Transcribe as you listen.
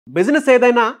Business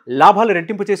ఏదైనా లాభాలు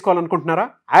రెట్టింపు చేసుకోవాలనుకుంటున్నారా?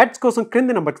 యాడ్స్ కోసం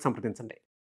క్రింది నంబర్కి సంప్రదించండి.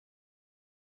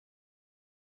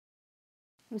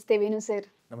 నమస్తే వేణు సార్.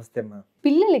 నమస్తే అమ్మా.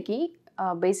 పిల్లలకి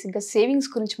బేసిక్గా సేవింగ్స్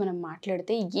గురించి మనం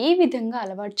మాట్లాడితే ఏ విధంగా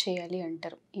అలవాటు చేయాలి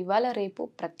అంటారు? ఇవాళ రేపు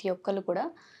ప్రతి ఒక్కరు కూడా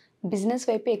బిజినెస్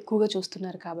వైపు ఎక్కువగా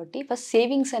చూస్తున్నారు కాబట్టి ఫస్ట్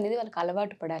సేవింగ్స్ అనేది వాళ్ళకి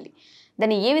అలవాటు పడాలి.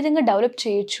 దాన్ని ఏ విధంగా డెవలప్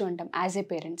చేయొచ్చు అంటాం యాజ్ ఏ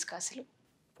పేరెంట్స్కి? అసలు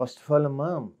ఫస్ట్ ఆఫ్ ఆల్ అమ్మా,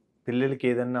 పిల్లలకి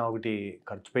ఏదన్నా ఒకటి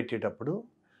ఖర్చు పెట్టేటప్పుడు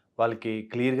వాళ్ళకి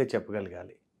క్లియర్గా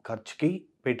చెప్పగలగాలి ఖర్చుకి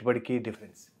పెట్టుబడికి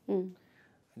డిఫరెన్స్.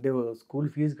 అంటే స్కూల్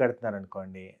ఫీజు కడుతున్నారు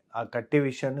అనుకోండి, ఆ కట్టే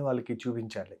విషయాన్ని వాళ్ళకి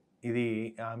చూపించాలి. ఇది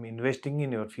I'm investing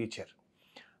in your future.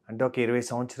 అంటే ఒక 20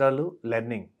 సంవత్సరాలు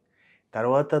లెర్నింగ్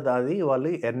తర్వాత అది వాళ్ళు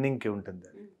ఎర్నింగ్కి ఉంటుంది.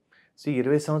 అది సో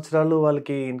 20 సంవత్సరాలు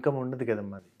వాళ్ళకి ఇన్కమ్ ఉండదు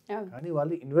కదమ్మా, అది కానీ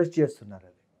వాళ్ళు ఇన్వెస్ట్ చేస్తున్నారు.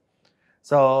 అది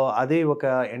సో అదే ఒక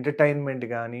ఎంటర్టైన్మెంట్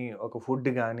కానీ ఒక ఫుడ్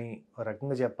కానీ ఒక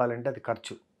రకంగా చెప్పాలంటే అది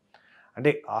ఖర్చు.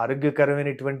 అంటే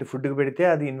ఆరోగ్యకరమైనటువంటి ఫుడ్కి పెడితే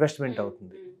అది ఇన్వెస్ట్మెంట్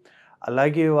అవుతుంది.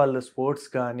 అలాగే వాళ్ళు స్పోర్ట్స్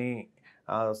కానీ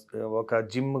ఒక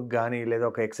జిమ్కి కానీ లేదా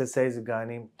ఒక ఎక్సర్సైజ్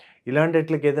కానీ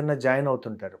ఇలాంటిట్లకి ఏదైనా జాయిన్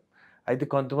అవుతుంటారు. అయితే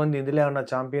కొంతమంది ఇందులో ఏమన్నా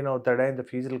ఛాంపియన్ అవుతాడా, ఇంత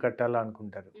ఫీజులు కట్టాలా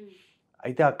అనుకుంటారు.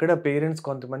 అయితే అక్కడ పేరెంట్స్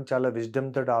కొంతమంది చాలా విజ్డమ్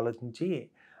తోటి ఆలోచించి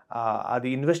అది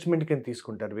ఇన్వెస్ట్మెంట్ కింద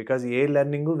తీసుకుంటారు. బికాజ్ ఏ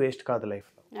లెర్నింగ్ వేస్ట్ కాదు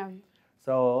లైఫ్లో.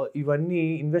 సో ఇవన్నీ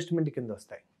ఇన్వెస్ట్మెంట్ కింద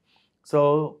వస్తాయి. సో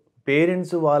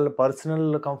పేరెంట్స్ వాళ్ళ పర్సనల్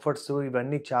కంఫర్ట్స్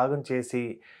ఇవన్నీ త్యాగం చేసి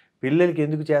పిల్లలకి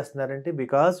ఎందుకు చేస్తున్నారంటే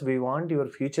because we want your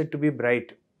future to be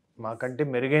bright, మాకంటే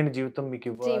మెరుగైన జీవితం మీకు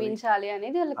ఇవ్వాలి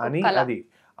అని. అది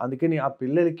అందుకని ఆ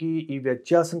పిల్లలకి ఈ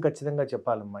వ్యత్యాసం ఖచ్చితంగా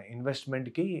చెప్పాలమ్మా.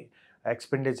 ఇన్వెస్ట్మెంట్కి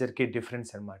ఎక్స్పెండిచర్కి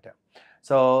డిఫరెన్స్ అనమాట.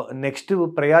 So next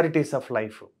priorities of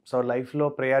life. So లైఫ్లో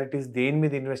ప్రయారిటీస్ దేని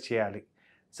మీద ఇన్వెస్ట్ చేయాలి.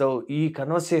 సో ఈ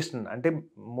కన్వర్సేషన్ అంటే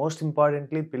మోస్ట్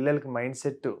ఇంపార్టెంట్లీ పిల్లలకి మైండ్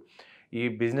సెట్, ఈ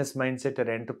business mind set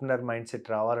entrepreneur mind set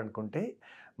రావాలనుకుంటే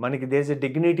మనకి there is a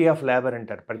dignity of labour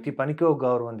అంటారు. ప్రతి పనికి ఒక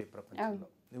గౌరవం ఉంది ప్రపంచంలో.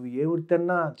 నువ్వు ఏ వృత్తి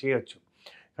అన్నా చేయొచ్చు,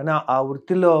 కానీ ఆ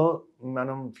వృత్తిలో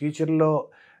మనం ఫ్యూచర్లో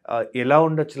ఎలా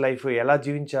ఉండొచ్చు, లైఫ్ ఎలా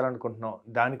జీవించాలనుకుంటున్నాం,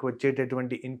 దానికి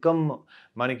వచ్చేటటువంటి ఇన్కమ్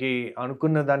మనకి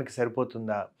అనుకున్న దానికి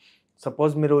సరిపోతుందా.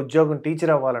 సపోజ్ మీరు ఉద్యోగం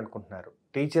టీచర్ అవ్వాలనుకుంటున్నారు.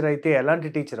 టీచర్ అయితే ఎలాంటి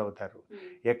టీచర్ అవుతారు,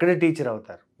 ఎక్కడ టీచర్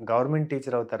అవుతారు, గవర్నమెంట్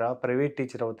టీచర్ అవుతారా, ప్రైవేట్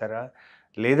టీచర్ అవుతారా,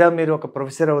 లేదా మీరు ఒక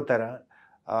ప్రొఫెసర్ అవుతారా,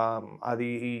 అది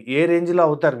ఏ రేంజ్లో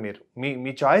అవుతారు మీరు,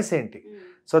 మీ చాయిస్ ఏంటి.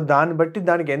 సో దాన్ని బట్టి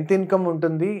దానికి ఎంత ఇన్కమ్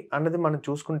ఉంటుంది అన్నది మనం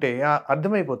చూసుకుంటే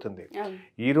అర్థమైపోతుంది.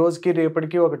 ఈ రోజుకి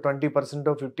రేపటికి ఒక 20%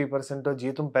 50%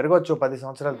 జీతం పెరగవచ్చు 10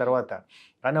 సంవత్సరాల తర్వాత,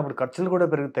 కానీ అప్పుడు ఖర్చులు కూడా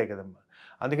పెరుగుతాయి కదమ్మా.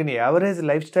 అందుకని యావరేజ్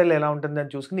లైఫ్ స్టైల్ ఎలా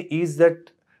ఉంటుందని చూసుకుని is that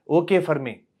okay for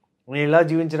me, నేను ఇలా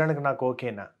జీవించడానికి నాకు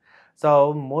ఓకేనా. So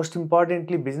most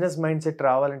importantly business mind set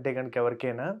రావాలంటే కనుక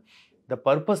ఎవరికైనా ద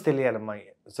పర్పస్ తెలియాలమ్మా.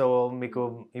 సో మీకు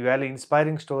ఈవేళ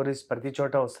ఇన్స్పైరింగ్ స్టోరీస్ ప్రతి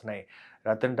చోట వస్తున్నాయి.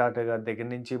 రతన్ టాటా గారి దగ్గర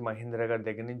నుంచి, మహీంద్రా గారి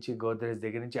దగ్గర నుంచి, గోద్రేజ్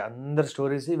దగ్గర నుంచి అందరి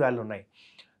స్టోరీస్ ఇవాళ ఉన్నాయి.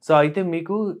 సో అయితే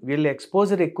మీకు వీళ్ళ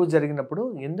ఎక్స్పోజర్ ఎక్కువ జరిగినప్పుడు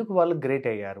ఎందుకు వాళ్ళు గ్రేట్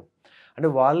అయ్యారు అంటే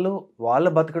వాళ్ళ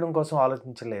బతకడం కోసం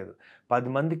ఆలోచించలేదు,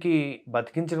 10 మందికి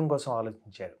బతికించడం కోసం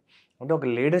ఆలోచించారు. అంటే ఒక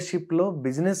లీడర్షిప్లో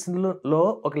బిజినెస్లో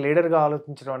ఒక లీడర్గా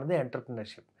ఆలోచించడం అనేది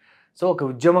ఎంటర్ప్రినర్షిప్. సో ఒక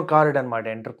ఉద్యమకారుడు అనమాట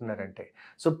ఎంటర్ప్రినర్ అంటే.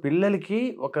 సో పిల్లలకి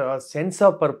ఒక సెన్స్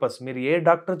ఆఫ్ పర్పస్. మీరు ఏ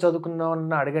డాక్టర్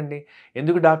చదువుకున్నామన్నా అడగండి,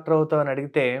 ఎందుకు డాక్టర్ అవుతావు అని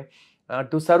అడిగితే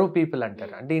టు సర్వ్ పీపుల్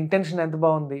అంటారు. అంటే ఇంటెన్షన్ ఎంత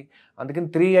బాగుంది. అందుకని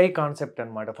 3I కాన్సెప్ట్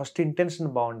అనమాట. ఫస్ట్ ఇంటెన్షన్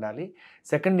బాగుండాలి,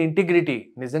 సెకండ్ ఇంటిగ్రిటీ,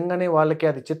 నిజంగానే వాళ్ళకి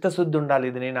అది చిత్తశుద్ధి ఉండాలి,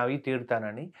 ఇది నేను అవి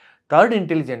తీరుతానని. థర్డ్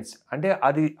ఇంటెలిజెన్స్, అంటే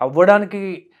అది అవ్వడానికి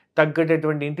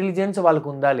తగ్గేటటువంటి ఇంటెలిజెన్స్ వాళ్ళకు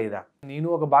ఉందా లేదా. నేను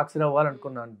ఒక బాక్సర్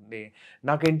అవ్వాలనుకున్నాను అండి,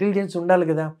 నాకు ఇంటెలిజెన్స్ ఉండాలి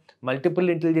కదా. మల్టిపుల్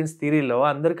ఇంటెలిజెన్స్ థియరీలో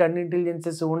అందరికీ అన్ని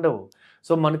ఇంటెలిజెన్సెస్ ఉండవు.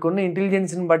 సో మనకున్న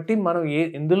ఇంటెలిజెన్స్ని బట్టి మనం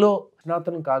ఎందులో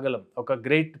స్నాతనం కాగలం, ఒక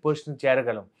గ్రేట్ పొజిషన్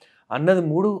చేరగలం అన్నది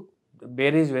 3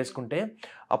 బేరీజ్ వేసుకుంటే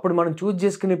అప్పుడు మనం చూజ్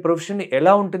చేసుకునే ప్రొఫెషన్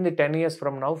ఎలా ఉంటుంది 10 years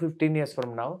from now, 15 years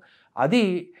from now, అది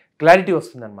క్లారిటీ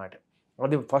వస్తుంది అనమాట.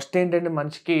 అది ఫస్ట్ ఏంటంటే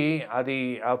మనిషికి అది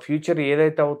ఆ ఫ్యూచర్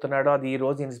ఏదైతే అవుతున్నాడో అది ఈ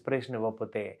రోజు ఇన్స్పిరేషన్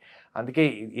ఇవ్వకపోతే, అందుకే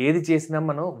ఏది చేసినా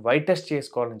మనం వై టెస్ట్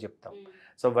చేసుకోవాలని చెప్తాం.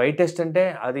 సో వై టెస్ట్ అంటే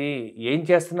అది ఏం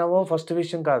చేస్తున్నావో ఫస్ట్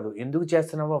విషయం కాదు, ఎందుకు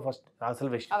చేస్తున్నావో ఫస్ట్ అసలు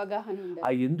విషయం. ఆ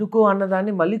ఎందుకు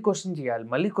అన్నదాన్ని మళ్ళీ క్వశ్చన్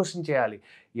చేయాలి.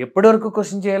 ఎప్పటి వరకు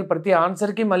క్వశ్చన్ చేయాలి, ప్రతి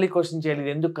ఆన్సర్కి మళ్ళీ క్వశ్చన్ చేయాలి,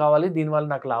 ఇది ఎందుకు కావాలి, దీనివల్ల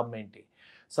నాకు లాభం ఏంటి.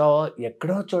 సో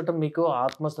ఎక్కడో చోట మీకు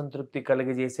ఆత్మసంతృప్తి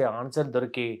కలిగజేసే ఆన్సర్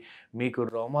దొరికి మీకు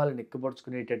రోమాలు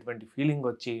నిక్కబొడుచుకునేటటువంటి ఫీలింగ్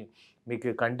వచ్చి మీకు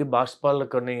కంటి బాష్పాలు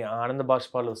కొన్ని ఆనంద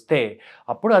బాష్పాలు వస్తే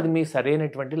అప్పుడు అది మీ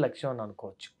సరైనటువంటి లక్ష్యం అని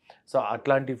అనుకోవచ్చు. సో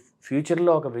అట్లాంటి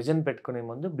ఫ్యూచర్లో ఒక విజన్ పెట్టుకునే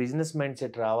ముందు బిజినెస్ మైండ్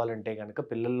సెట్ రావాలంటే కనుక,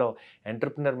 పిల్లల్లో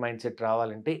ఎంటర్ప్రినర్ మైండ్ సెట్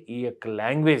రావాలంటే ఈ యొక్క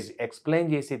లాంగ్వేజ్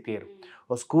ఎక్స్ప్లెయిన్ చేసే తీరు.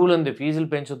 ఓ స్కూల్ ఉంది, ఫీజులు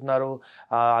పెంచుతున్నారు,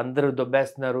 అందరూ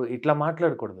దొబ్బేస్తున్నారు, ఇట్లా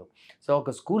మాట్లాడకూడదు. సో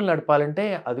ఒక స్కూల్ నడపాలంటే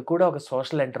అది కూడా ఒక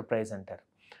సోషల్ ఎంటర్ప్రైజ్ అంటారు.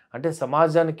 అంటే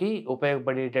సమాజానికి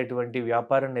ఉపయోగపడేటటువంటి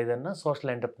వ్యాపారం ఏదన్నా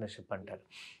సోషల్ ఎంటర్ప్రినర్షిప్ అంటారు.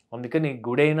 అందుకని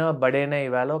గుడైనా బడైనా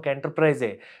ఇవాళ ఒక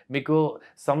ఎంటర్ప్రైజే. మీకు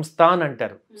సంస్థాన్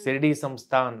అంటారు, షిరిడి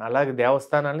సంస్థాన్, అలాగే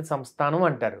దేవస్థానాన్ని సంస్థానం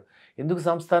అంటారు. ఎందుకు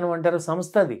సంస్థానం అంటారు?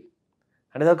 సంస్థ అది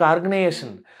అనేది ఒక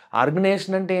ఆర్గనైజేషన్.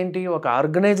 ఆర్గనైజేషన్ అంటే ఏంటి? ఒక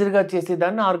ఆర్గనైజర్గా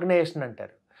చేసేదాన్ని ఆర్గనైజేషన్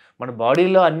అంటారు. మన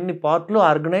బాడీలో అన్ని పార్ట్లు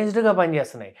ఆర్గనైజ్డ్గా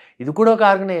పనిచేస్తున్నాయి. ఇది కూడా ఒక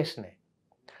ఆర్గనైజేషనే.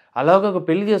 అలాగే ఒక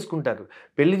పెళ్లి చేసుకుంటారు,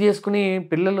 పెళ్లి చేసుకుని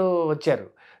పిల్లలు వచ్చారు.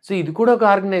 సో ఇది కూడా ఒక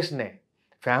ఆర్గనైజేషనే.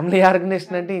 ఫ్యామిలీ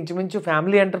ఆర్గనైజేషన్ అంటే ఇంచుమించు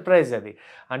ఫ్యామిలీ ఎంటర్ప్రైజ్ అది.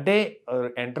 అంటే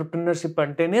ఎంటర్ప్రినర్షిప్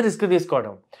అంటేనే రిస్క్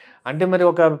తీసుకోవడం. అంటే మరి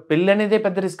ఒక పెళ్ళి అనేదే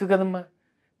పెద్ద రిస్క్ కదమ్మా.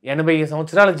 80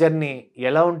 సంవత్సరాల జర్నీ,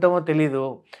 ఎలా ఉంటామో తెలీదు.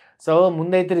 సో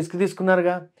ముందైతే రిస్క్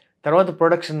తీసుకున్నారుగా. తర్వాత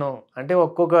ప్రొడక్షను, అంటే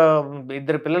ఒక్కొక్క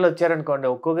 2 పిల్లలు వచ్చారనుకోండి,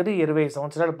 ఒక్కొక్కరి 20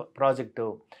 సంవత్సరాల ప్రాజెక్టు.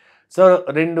 సో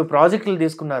 2 ప్రాజెక్టులు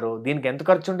తీసుకున్నారు. దీనికి ఎంత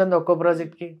ఖర్చు ఉంటుంది ఒక్కో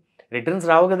ప్రాజెక్ట్కి? రిటర్న్స్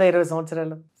రావు కదా 20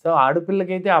 సంవత్సరాలు. సో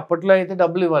ఆడపిల్లకైతే అప్పట్లో అయితే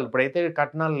డబ్బులు ఇవ్వాలి, ఇప్పుడైతే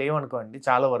కట్నాలు లేవనుకోండి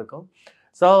చాలా వరకు.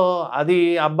 సో అది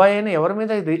అబ్బాయి అయినా ఎవరి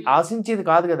మీద ఇది ఆశించేది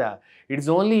కాదు కదా.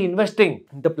 It's only investing.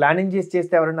 ఇంత ప్లానింగ్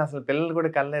చేస్తే ఎవరైనా అసలు పిల్లలు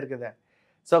కూడా కనలేరు కదా.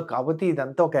 సో కాబట్టి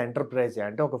ఇదంతా ఒక ఎంటర్ప్రైజ్.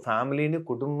 అంటే ఒక ఫ్యామిలీని,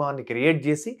 కుటుంబాన్ని క్రియేట్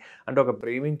చేసి, అంటే ఒక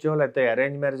ప్రేమించో లేకపోతే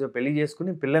అరేంజ్ మ్యారేజో పెళ్లి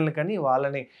చేసుకుని పిల్లల్ని కానీ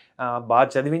వాళ్ళని బాగా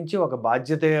చదివించి ఒక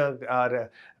బాధ్యత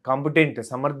కాంపిటెంట్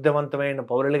సమర్థవంతమైన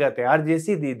పౌరులుగా తయారు చేసి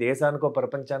ఇది దేశానికో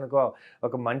ప్రపంచానికో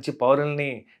ఒక మంచి పౌరుల్ని,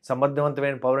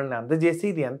 సమర్థవంతమైన పౌరుల్ని అందజేసి,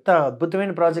 ఇది ఎంత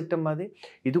అద్భుతమైన ప్రాజెక్ట్ అమ్మా అది.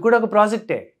 ఇది కూడా ఒక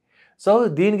ప్రాజెక్టే. సో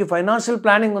దీనికి ఫైనాన్షియల్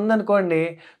ప్లానింగ్ ఉందనుకోండి,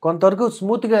 కొంతవరకు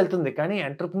స్మూత్గా వెళ్తుంది. కానీ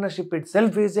entrepreneurship it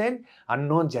self is N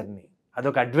unknown journey.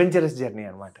 అదొక అడ్వెంచరస్ జర్నీ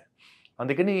అనమాట.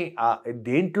 అందుకని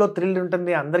దేంట్లో థ్రిల్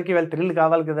ఉంటుంది? అందరికీ వాళ్ళ థ్రిల్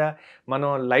కావాలి కదా. మనం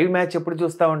లైవ్ మ్యాచ్ ఎప్పుడు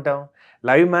చూస్తూ ఉంటాం?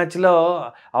 లైవ్ మ్యాచ్లో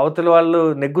అవతల వాళ్ళు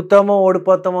నెగ్గుతామో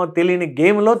ఓడిపోతామో తెలియని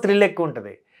గేమ్లో థ్రిల్ ఎక్కువ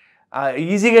ఉంటుంది.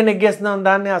 ఈజీగా నెగ్గేస్తున్నాం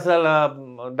దాన్ని, అసలు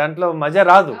దాంట్లో మజా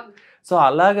రాదు. సో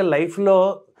అలాగే లైఫ్లో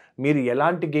మీరు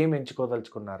ఎలాంటి గేమ్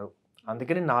ఎంచుకోదలుచుకున్నారు?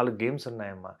 అందుకని 4 గేమ్స్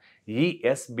ఉన్నాయమ్మా.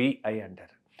 ESBI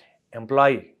అంటారు.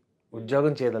 ఎంప్లాయీ,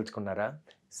 ఉద్యోగం చేయదలుచుకున్నారా?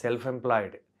 సెల్ఫ్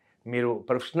ఎంప్లాయిడ్, మీరు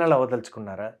ప్రొఫెషనల్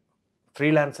అవ్వదలుచుకున్నారా?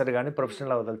 ఫ్రీలాన్సర్ కానీ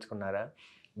ప్రొఫెషనల్ అవ్వదలుచుకున్నారా?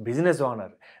 బిజినెస్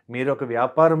ఓనర్, మీరు ఒక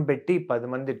వ్యాపారం పెట్టి 10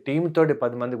 మంది టీంతోటి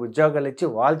 10 మందికి ఉద్యోగాలు ఇచ్చి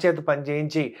వాళ్ళ చేత పని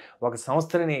చేయించి ఒక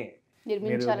సంస్థని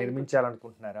మీరు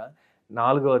నిర్మించాలనుకుంటున్నారా?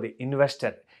 4వది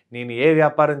ఇన్వెస్టర్, నేను ఏ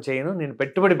వ్యాపారం చేయను, నేను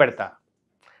పెట్టుబడి పెడతా,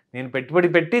 నేను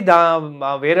పెట్టుబడి పెట్టి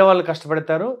వేరే వాళ్ళు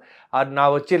కష్టపడతారు, నా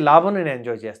వచ్చే లాభం నేను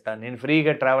ఎంజాయ్ చేస్తాను, నేను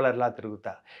ఫ్రీగా ట్రావెలర్లా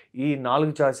తిరుగుతా. ఈ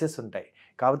 4 చాయిసెస్ ఉంటాయి.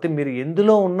 కాబట్టి మీరు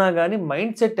ఎందులో ఉన్నా కానీ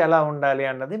మైండ్ సెట్ ఎలా ఉండాలి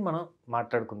అన్నది మనం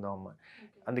మాట్లాడుకుందాం అమ్మా.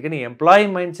 అందుకని ఎంప్లాయీ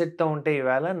మైండ్ సెట్తో ఉంటే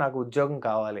ఈవేళ నాకు ఉద్యోగం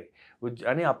కావాలి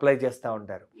అని అప్లై చేస్తూ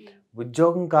ఉంటారు.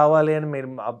 ఉద్యోగం కావాలి అని మీరు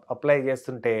అప్లై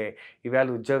చేస్తుంటే ఈవేళ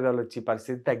ఉద్యోగాలు వచ్చే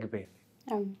పరిస్థితి తగ్గిపోయింది.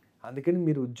 అందుకని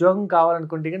మీరు ఉద్యోగం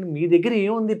కావాలనుకుంటే కానీ మీ దగ్గర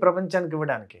ఏముంది ప్రపంచానికి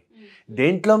ఇవ్వడానికి?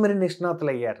 దేంట్లో మీరు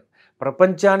నిష్ణాతులు అయ్యారు?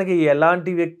 ప్రపంచానికి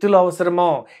ఎలాంటి వ్యక్తులు అవసరమో,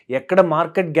 ఎక్కడ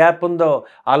మార్కెట్ గ్యాప్ ఉందో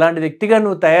అలాంటి వ్యక్తిగా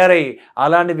నువ్వు తయారై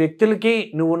అలాంటి వ్యక్తులకి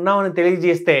నువ్వు ఉన్నావని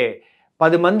తెలియజేస్తే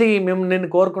 10 మంది నిన్ను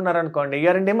కోరుకున్నారనుకోండి,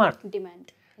 యూఆర్ ఇన్ డిమాండ్.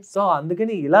 సో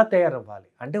అందుకని ఇలా తయారవ్వాలి.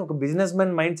 అంటే ఒక బిజినెస్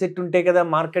మ్యాన్ మైండ్ సెట్ ఉంటే కదా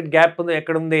మార్కెట్ గ్యాప్ ఉందో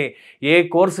ఎక్కడుంది, ఏ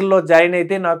కోర్సుల్లో జాయిన్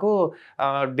అయితే నాకు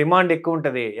డిమాండ్ ఎక్కువ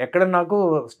ఉంటుంది, ఎక్కడ నాకు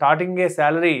స్టార్టింగే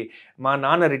శాలరీ, మా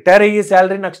నాన్న రిటైర్ అయ్యే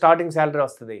శాలరీ నాకు స్టార్టింగ్ శాలరీ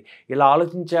వస్తుంది. ఇలా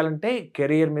ఆలోచించాలంటే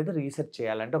కెరియర్ మీద రీసెర్చ్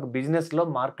చేయాలంటే ఒక బిజినెస్లో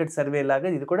మార్కెట్ సర్వే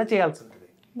లాగా ఇది కూడా చేయాల్సి ఉంటుంది.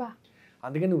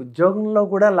 అందుకని ఉద్యోగంలో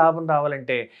కూడా లాభం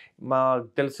రావాలంటే మా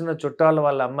తెలిసిన చుట్టాల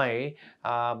వాళ్ళ అమ్మాయి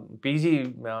పీజీ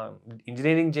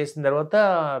ఇంజనీరింగ్ చేసిన తర్వాత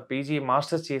పీజీ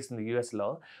మాస్టర్స్ చేసింది యూఎస్లో.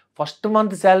 ఫస్ట్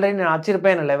మంత్ శాలరీ నేను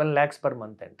ఆశ్చర్యపోయాను, 11 lakhs per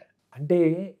month అంట. అంటే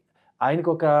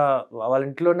ఆయనకు వాళ్ళ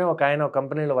ఇంట్లోనే ఒక ఆయన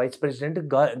కంపెనీలో వైస్ ప్రెసిడెంట్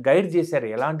గైడ్ చేశారు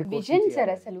ఎలాంటి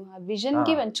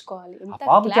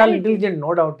పాప చాలా intelligent,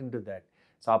 no doubt in to that.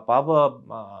 So ఆ పాప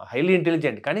హైలీ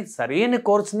ఇంటెలిజెంట్. కానీ సరైన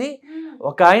కోర్స్ని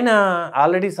ఒక ఆయన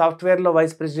ఆల్రెడీ సాఫ్ట్వేర్లో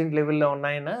వైస్ ప్రెసిడెంట్ లెవెల్లో ఉన్న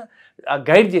ఆయన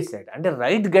గైడ్ చేశాడు. అంటే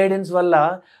రైట్ గైడెన్స్ వల్ల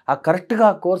కరెక్ట్గా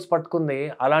ఆ కోర్స్ పట్టుకుంది.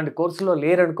 అలాంటి కోర్సులో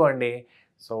లేరనుకోండి,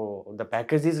 so the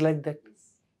package is like that.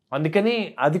 అందుకని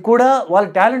అది కూడా వాళ్ళ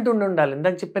టాలెంట్ ఉండాలి.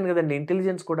 ఇందాక చెప్పాను కదండి,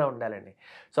 ఇంటెలిజెన్స్ కూడా ఉండాలండి.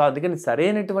 సో అందుకని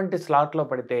సరైనటువంటి స్లాట్లో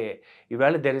పడితే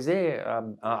ఈవేళ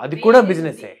అది కూడా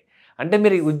బిజినెసే. అంటే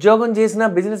మీరు ఉద్యోగం చేసినా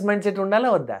బిజినెస్ మైండ్ సెట్ ఉండాలా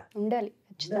వద్దా? ఉండాలి,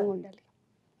 ఖచ్చితంగా ఉండాలి.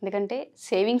 ఎందుకంటే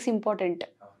సేవింగ్స్ ఇంపార్టెంట్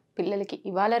పిల్లలకి.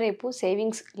 ఇవాళ రేపు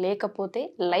సేవింగ్స్ లేకపోతే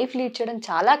లైఫ్ లీడ్ చేయడం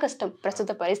చాలా కష్టం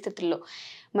ప్రస్తుత పరిస్థితుల్లో.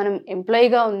 మనం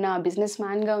ఎంప్లాయీగా ఉన్నా, బిజినెస్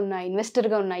మ్యాన్గా ఉన్నా,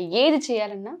 ఇన్వెస్టర్గా ఉన్నా, ఏది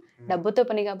చేయాలన్నా డబ్బుతో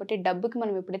పని. కాబట్టి డబ్బుకి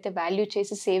మనం ఎప్పుడైతే వాల్యూ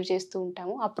చేసి సేవ్ చేస్తూ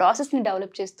ఉంటామో, ఆ ప్రాసెస్ని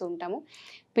డెవలప్ చేస్తూ ఉంటామో,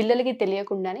 పిల్లలకి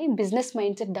తెలియకుండానే బిజినెస్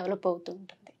మైండ్ సెట్ డెవలప్ అవుతూ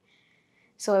ఉంటుంది.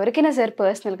 సో ఎవరికైనా సరే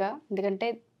పర్సనల్గా, ఎందుకంటే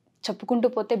చెప్పుకుంటూ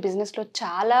పోతే బిజినెస్లో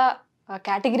చాలా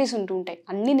కేటగిరీస్ ఉంటూ ఉంటాయి.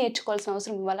 అన్నీ నేర్చుకోవాల్సిన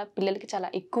అవసరం ఇవాళ పిల్లలకి చాలా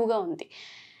ఎక్కువగా ఉంది.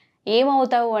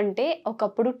 ఏమవుతావు అంటే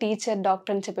ఒకప్పుడు టీచర్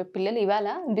డాక్టర్ అని చెప్పే పిల్లలు ఇవాళ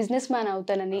బిజినెస్ మ్యాన్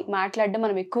అవుతానని మాట్లాడడం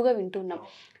మనం ఎక్కువగా వింటున్నాం.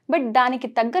 బట్ దానికి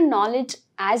తగ్గ నాలెడ్జ్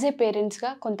యాజ్ ఏ పేరెంట్స్గా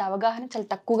కొంత అవగాహన చాలా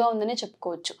తక్కువగా ఉందనే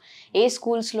చెప్పుకోవచ్చు. ఏ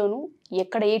స్కూల్స్లోనూ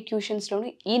ఎక్కడ ఏ ట్యూషన్స్లోనూ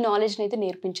ఈ నాలెడ్జ్ని అయితే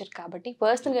నేర్పించారు. కాబట్టి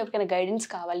పర్సనల్గా ఎవరికైనా గైడెన్స్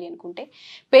కావాలి అనుకుంటే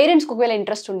పేరెంట్స్కి ఒకవేళ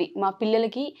ఇంట్రెస్ట్ ఉండి మా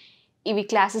పిల్లలకి ఇవి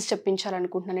క్లాసెస్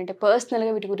చెప్పించాలనుకుంటున్నాను అంటే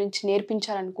పర్సనల్గా వీటి గురించి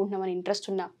నేర్పించాలనుకుంటున్నామని ఇంట్రెస్ట్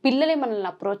ఉన్న పిల్లలే మనల్ని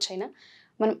అప్రోచ్ అయినా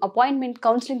మనం అపాయింట్మెంట్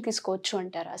కౌన్సిలింగ్ తీసుకోవచ్చు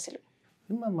అంటారా? అసలు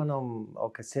మనం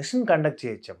ఒక సెషన్ కండక్ట్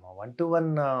చేయొచ్చమ్మా. 1-to-1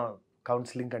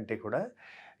 కౌన్సిలింగ్ కంటే కూడా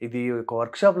ఇది ఒక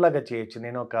వర్క్షాప్ లాగా చేయొచ్చు.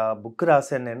 నేను ఒక బుక్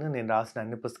రాశాను. నేను రాసిన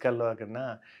అన్ని పుస్తకాల్లో కన్నా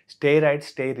స్టే రైట్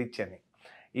స్టే రిచ్ అని.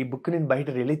 ఈ బుక్ నేను బయట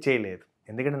రిలీజ్ చేయలేదు.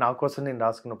 ఎందుకంటే నా కోసం నేను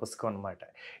రాసుకున్న పుస్తకం అనమాట.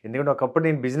 ఎందుకంటే ఒకప్పుడు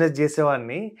నేను బిజినెస్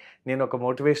చేసేవాడిని. నేను ఒక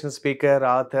motivational speaker,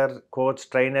 author, coach,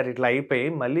 trainer ఇట్లా అయిపోయి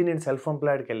మళ్ళీ నేను సెల్ఫ్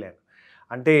ఎంప్లాయిడ్కి వెళ్ళాను.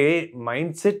 అంటే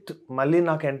మైండ్ సెట్ మళ్ళీ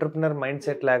నాకు ఎంటర్‌ప్రెన్యూర్ మైండ్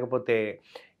సెట్ లేకపోతే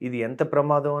ఇది ఎంత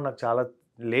ప్రమాదమో నాకు చాలా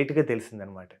లేట్‌గా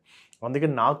తెలిసిందనమాట.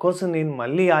 అందుకని నా కోసం నేను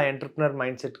మళ్ళీ ఆ ఎంటర్‌ప్రెన్యూర్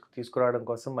మైండ్ సెట్ తీసుకురావడం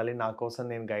కోసం మళ్ళీ నా కోసం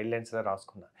నేను గైడ్‌లైన్స్‌లా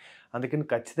రాసుకున్నా. అందుకని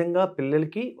ఖచ్చితంగా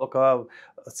పిల్లలకి ఒక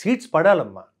సీడ్స్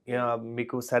పడాలమ్మా.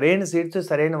 మీకు సరైన సీడ్స్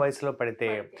సరైన వయసులో పడితే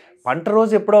పంట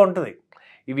రోజు ఎప్పుడో ఉంటది.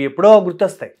 ఇవి ఎప్పుడో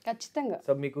గుర్తొస్తాయి. ఖచ్చితంగా.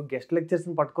 సో మీకు గెస్ట్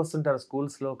లెక్చర్స్‌ని పట్టుకొస్తుంటారు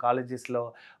స్కూల్స్‌లో, కాలేజెస్‌లో.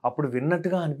 అప్పుడు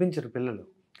విన్నట్టుగా అనిపించరు పిల్లలు.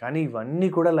 కానీ ఇవన్నీ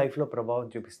కూడా లైఫ్‌లో ప్రభావం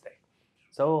చూపిస్తాయి.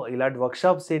 సో ఇలాంటి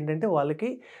వర్క్షాప్స్ ఏంటంటే వాళ్ళకి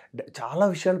చాలా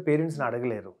విషయాలు పేరెంట్స్‌ని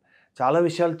అడగలేరు. చాలా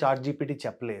విషయాలు చాట్‌జీపీటీ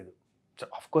చెప్పలేదు.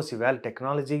 ఆఫ్‌కోర్స్ ఇవాళ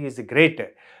టెక్నాలజీ ఈజ్ గ్రేట్.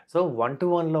 సో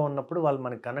 1-to-1లో ఉన్నప్పుడు వాళ్ళు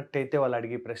మనకి కనెక్ట్ అయితే వాళ్ళు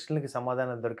అడిగే ప్రశ్నలకి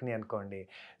సమాధానం దొరికినాయి అనుకోండి.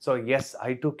 So yes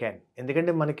I two can.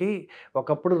 ఎందుకంటే మనకి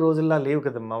ఒకప్పుడు రోజుల్లా లేవు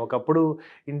కదమ్మా. ఒకప్పుడు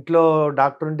ఇంట్లో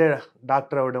డాక్టర్ ఉంటే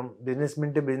డాక్టర్ అవ్వడం, బిజినెస్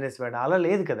మెన్ ఉంటే బిజినెస్ మ్యాన్ అలా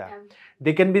లేదు కదా.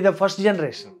 They can be the first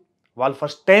generation. వాళ్ళు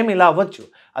ఫస్ట్ టైం ఇలా అవ్వచ్చు.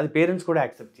 అది పేరెంట్స్ కూడా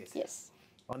యాక్సెప్ట్ చేశారు.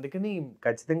 అందుకని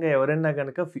ఖచ్చితంగా ఎవరైనా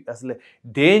కనుక అసలు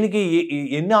దేనికి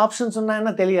ఎన్ని ఆప్షన్స్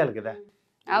ఉన్నాయన్నా తెలియాలి కదా.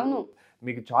 అవును.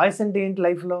 మీకు చాయిస్ అంటే ఏంటి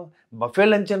లైఫ్లో? బఫే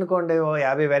లంచ్ అనుకోండి,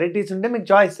 50 వెరైటీస్ ఉంటే మీకు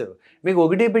చాయిస్. మీకు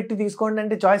ఒకటే పెట్టి తీసుకోండి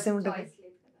అంటే చాయిస్ ఏముంటుంది?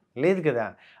 లేదు కదా.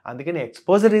 అందుకని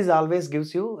exposure is always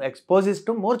gives you exposes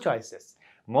to more choices.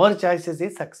 More choices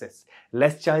is success,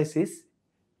 less choice is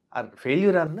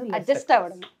failure adjust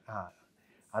అవ్వడం.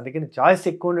 అందుకని చాయిస్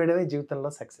ఎక్కువ ఉండడమే జీవితంలో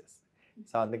సక్సెస్.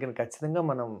 సో అందుకని ఖచ్చితంగా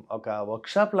మనం ఒక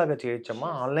వర్క్షాప్ లాగా చేయొచ్చమ్మా,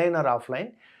 online or offline.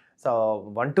 So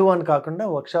 1-to-1 కాకుండా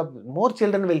workshop, more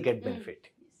children will get benefit.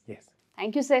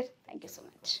 Thank you sir, thank you so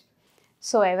much.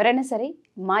 So ఎవరైనా సరే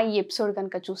మా ఈ ఎపిసోడ్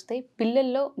కనుక చూస్తే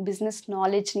పిల్లల్లో బిజినెస్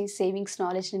నాలెడ్జ్ని, సేవింగ్స్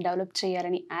నాలెడ్జ్ని డెవలప్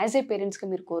చేయాలని యాజ్ ఏ పేరెంట్స్గా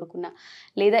మీరు కోరుకున్నా,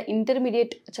 లేదా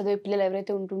ఇంటర్మీడియట్ చదివే పిల్లలు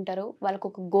ఎవరైతే ఉంటుంటారో వాళ్ళకు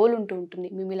ఒక గోల్ ఉంటుంది.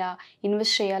 మేము ఇలా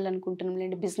ఇన్వెస్ట్ చేయాలనుకుంటున్నాం,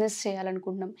 లేదంటే బిజినెస్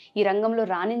చేయాలనుకుంటున్నాం, ఈ రంగంలో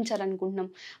రాణించాలనుకుంటున్నాం,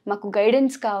 మాకు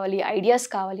గైడెన్స్ కావాలి, ఐడియాస్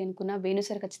కావాలి అనుకున్నా వేణు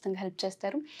సార్ ఖచ్చితంగా హెల్ప్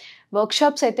చేస్తారు.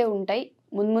 వర్క్షాప్స్ అయితే ఉంటాయి.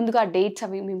 ముందుగా డేట్స్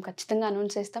అవి మేము ఖచ్చితంగా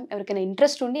అనౌన్స్ చేస్తాం. ఎవరికైనా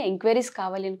ఇంట్రెస్ట్ ఉండి ఎంక్వైరీస్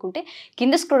కావాలి అనుకుంటే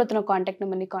కింద స్క్రోల్ అవుతున్న కాంటాక్ట్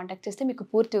నెంబర్ని కాంటాక్ట్ చేస్తే మీకు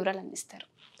పూర్తి వివరాలు అందిస్తారు.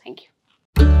 Thank you.